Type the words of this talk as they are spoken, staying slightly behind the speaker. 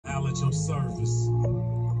at your service.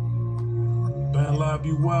 Band Live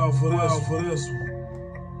be wild for this one.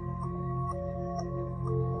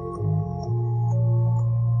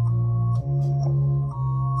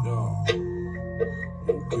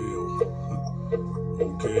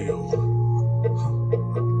 Okay.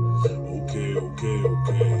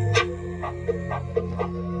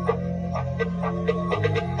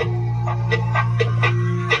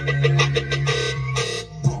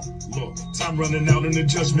 Look, time running out and the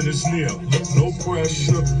judgment is near. Look, no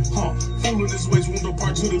pressure, Fooling his ways won't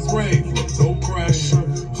depart to the grave. Look, no pressure,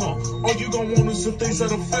 All you gon' want is the things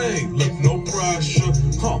that'll fade. Look, no pressure,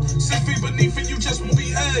 6 feet beneath it, you just won't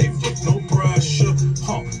behave. Look, no pressure,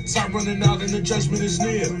 Time running out and the judgment is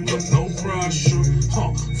near. Look, no pressure,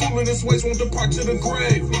 Fooling his ways won't depart to the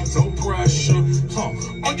grave. Look, no pressure,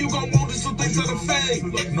 All you gon' want is the things that'll fade.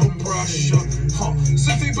 Look, no pressure,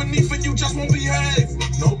 6 feet beneath it, you just won't behave.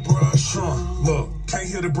 Look, no pressure. Look, can't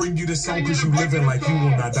here to bring you this song cause you living like you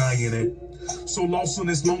will not die in it. So lost in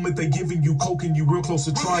this moment, they giving you coke and you real close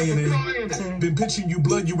to trying it. Been pitching you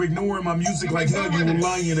blood, you ignoring my music like hell, you were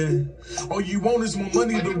lying it. All you want is more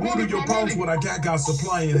money, the root of your problems, what I got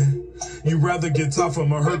supplying it. You rather get tough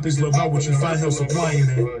from a herpes, love out what you find, help supplying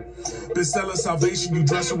it. Been selling salvation, you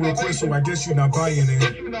dressing real quick, so I guess you not buying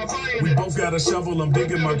it. We both got a shovel, I'm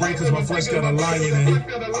digging my grave cause my flesh got a lie in it.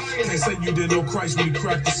 Can't say you didn't know Christ when he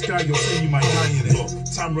cracked the sky, you'll say you might die in it. Look,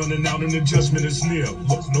 time running out and the judgment is near.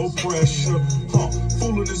 Look, no pressure,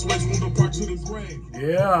 Fooling his ways won't depart to the grave.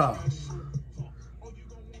 Yeah.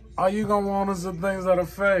 All you gonna want is the things that'll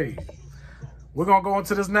fade. We're gonna go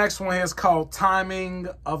into this next one here. It's called Timing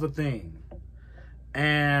of a Thing.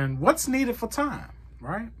 And what's needed for time,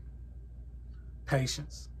 right?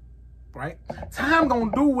 Patience, right? Time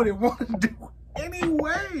gonna do what it wanna do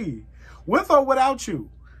anyway, with or without you.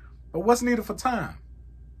 But what's needed for time?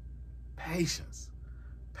 Patience.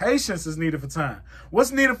 Patience is needed for time.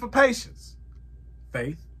 What's needed for patience?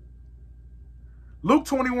 Faith. Luke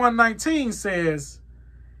 21:19 says,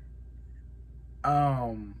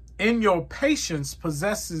 in your patience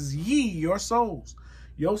possesses ye your souls.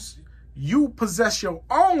 You possess your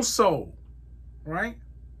own soul, right?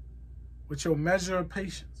 With your measure of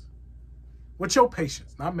patience. With your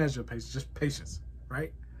patience, not measure of patience, just patience,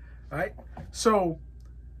 right? Right? So,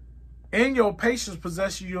 in your patience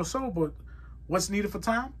possess you your soul, but what's needed for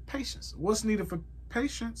time? Patience. What's needed for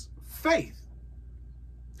patience? Faith.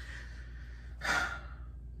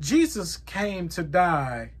 Jesus came to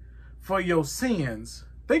die for your sins.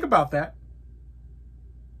 Think about that.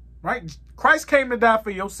 Right? Christ came to die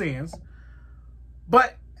for your sins,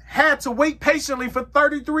 but had to wait patiently for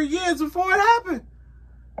 33 years before it happened.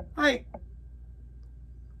 Like,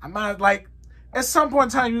 I'm not like, at some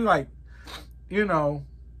point in time, you like, you know,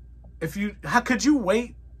 how could you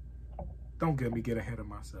wait? Don't get ahead of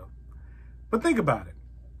myself. But think about it.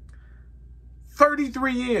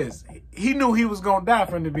 33 years. He knew he was going to die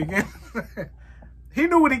from the beginning. He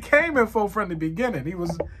knew what he came in for from the beginning. He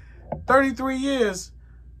was 33 years.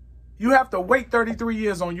 You have to wait 33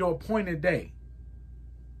 years on your appointed day.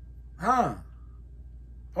 On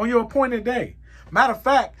your appointed day. Matter of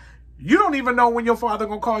fact, you don't even know when your father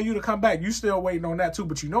going to call you to come back. You still waiting on that too,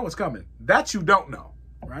 but you know it's coming. That you don't know,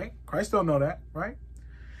 right? Christ don't know that, right?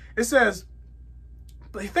 It says,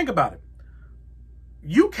 but think about it.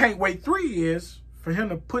 You can't wait 3 years for him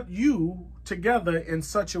to put you together in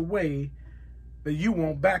such a way that you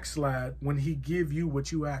won't backslide when he give you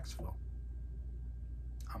what you asked for.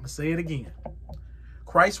 I'm going to say it again.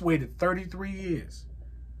 Christ waited 33 years,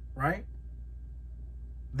 right?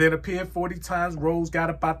 Then appeared 40 times, rose, got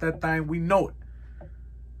about that thing. We know it.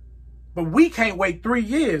 But we can't wait 3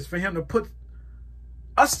 years for him to put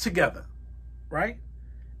us together, right?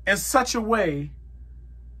 In such a way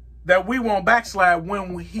that we won't backslide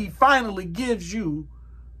when he finally gives you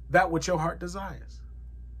that which your heart desires.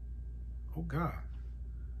 Oh, God.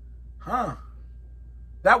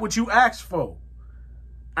 That what you asked for.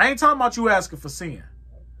 I ain't talking about you asking for sin,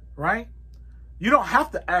 right? You don't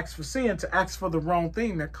have to ask for sin to ask for the wrong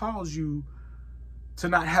thing that caused you to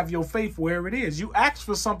not have your faith where it is. You asked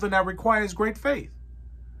for something that requires great faith.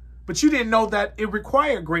 But you didn't know that it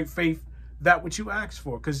required great faith, that what you asked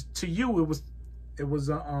for. Because to you, it was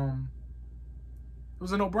a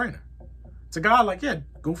no-brainer. To God, like, yeah,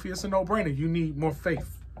 Goofy, it's a no-brainer. You need more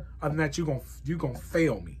faith. Other than that, you're gonna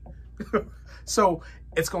fail me. So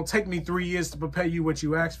it's gonna take me 3 years to prepare you what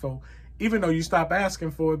you asked for, even though you stop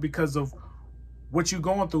asking for it because of what you're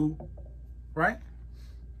going through, right?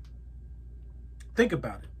 Think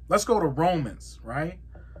about it. Let's go to Romans, right?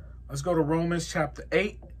 Let's go to Romans chapter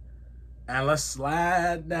 8, and let's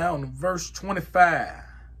slide down to verse 25,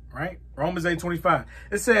 right? Romans 8:25.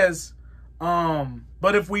 It says,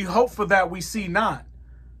 but if we hope for that we see not,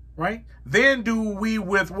 right? Then do we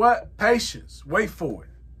with what? Patience. Wait for it.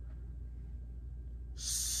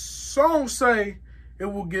 Songs say it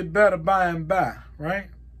will get better by and by, right?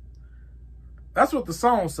 That's what the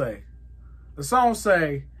songs say. The songs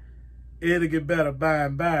say it'll get better by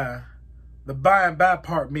and by. The by and by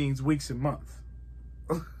part means weeks and months.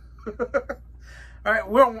 All right,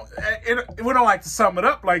 we don't like to sum it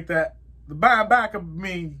up like that. The by and by could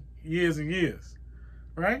mean years and years,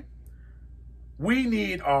 right? We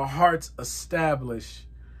need our hearts established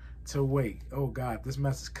to wait. Oh God, this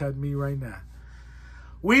message cut me right now.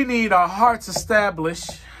 We need our hearts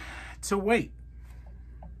established to wait.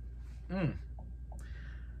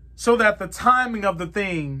 So that the timing of the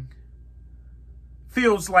thing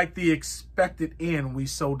feels like the expected end we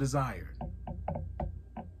so desired.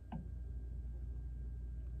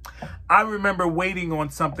 I remember waiting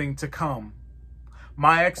on something to come.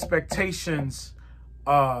 My expectations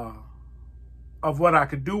of what I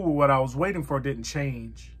could do with what I was waiting for didn't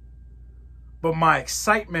change. But my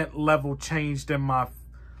excitement level changed in my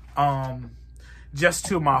just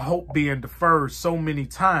to my hope being deferred so many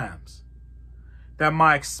times that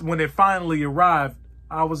when it finally arrived,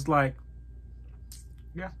 I was like,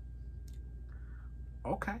 yeah,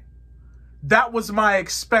 okay. That was my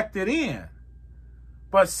expected end.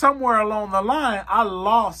 But somewhere along the line, I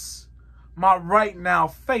lost my right now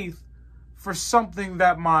faith for something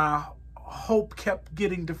that my hope kept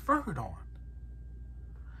getting deferred on.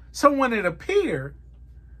 So when it appeared,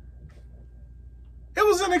 it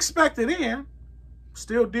was an expected end.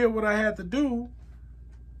 Still did what I had to do.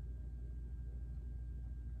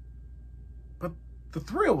 But the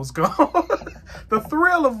thrill was gone. The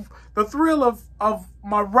thrill of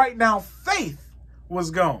my right now faith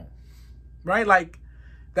was gone. Right? Like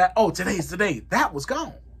that, oh, today's the day. That was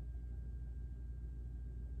gone.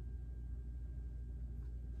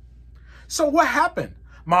 So what happened?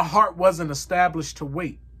 My heart wasn't established to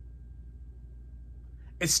wait.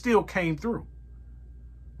 It still came through.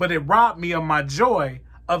 But it robbed me of my joy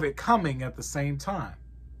of it coming at the same time.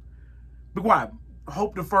 But why?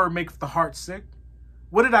 Hope deferred maketh the heart sick.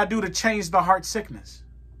 What did I do to change the heart sickness?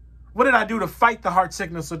 What did I do to fight the heart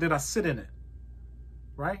sickness, or did I sit in it?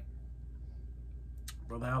 Right?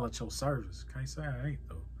 Brother, I'll let your service. Can't say I ain't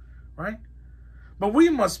though. Right? But we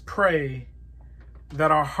must pray that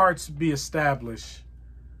our hearts be established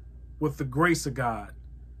with the grace of God,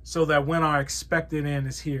 so that when our expected end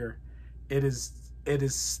is here, it is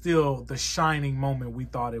still the shining moment we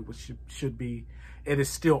thought it should be. It is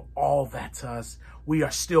still all that to us. We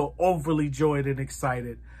are still overly joyed and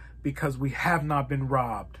excited because we have not been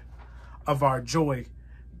robbed of our joy.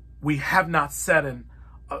 We have not set in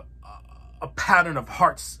a pattern of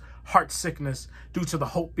heart sickness due to the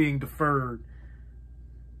hope being deferred.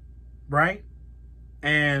 Right?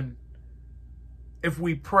 And if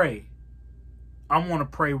we pray, I want to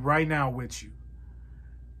pray right now with you,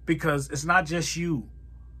 because it's not just you.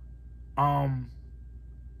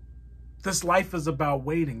 This life is about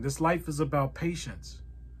waiting. This life is about patience,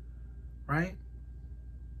 right?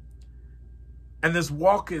 And this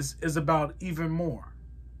walk is about even more.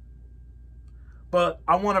 But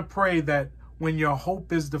I want to pray that when your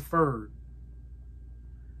hope is deferred,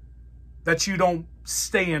 that you don't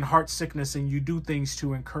stay in heart sickness and you do things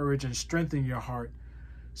to encourage and strengthen your heart,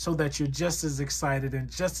 so that you're just as excited and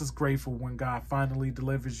just as grateful when God finally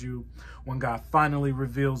delivers you, when God finally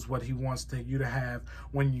reveals what he wants you to have,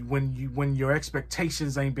 when your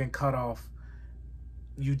expectations ain't been cut off,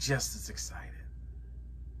 you just as excited.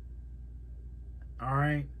 All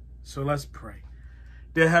right, so let's pray.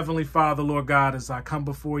 Dear Heavenly Father, Lord God, as I come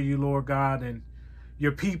before you, Lord God, and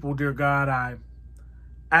your people, dear God, I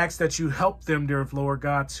ask that you help them, dear Lord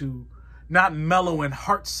God, to not mellow in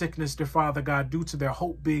heart sickness, dear Father God, due to their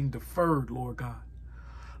hope being deferred, Lord God.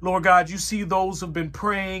 Lord God, you see those who've been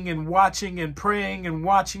praying and watching,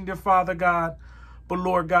 dear Father God. But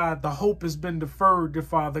Lord God, the hope has been deferred, dear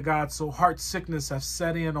Father God, so heart sickness has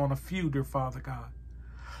set in on a few, dear Father God.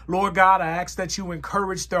 Lord God, I ask that you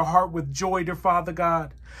encourage their heart with joy, dear Father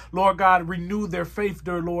God. Lord God, renew their faith,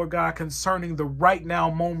 dear Lord God, concerning the right now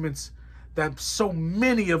moments that so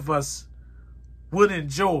many of us would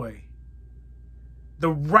enjoy. The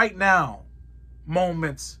right now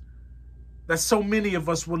moments that so many of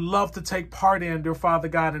us would love to take part in, dear Father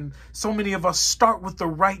God. And so many of us start with the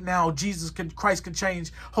right now. Christ can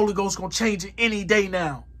change. Holy Ghost going to change it any day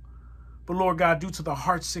now. But Lord God, due to the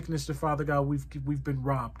heart sickness, dear Father God, we've been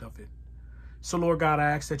robbed of it. So Lord God, I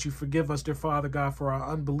ask that you forgive us, dear Father God, for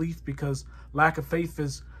our unbelief, because lack of faith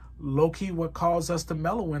is low-key what caused us to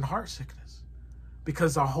mellow in heart sickness.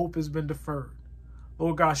 because our hope has been deferred.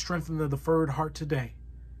 Lord God, strengthen the deferred heart today.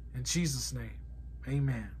 In Jesus' name,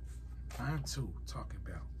 amen. Mine too, talking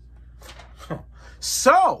about.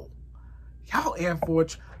 So, y'all in for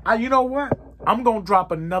it. You know what? I'm going to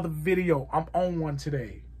drop another video. I'm on one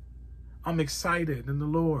today. I'm excited in the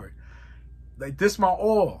Lord. Like, this my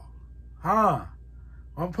oil. I'm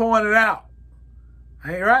pouring it out.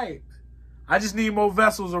 Ain't right. I just need more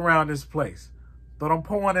vessels around this place. But I'm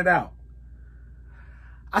pouring it out.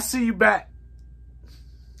 I see you back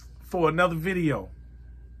for another video.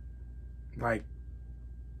 Like,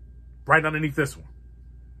 right underneath this one.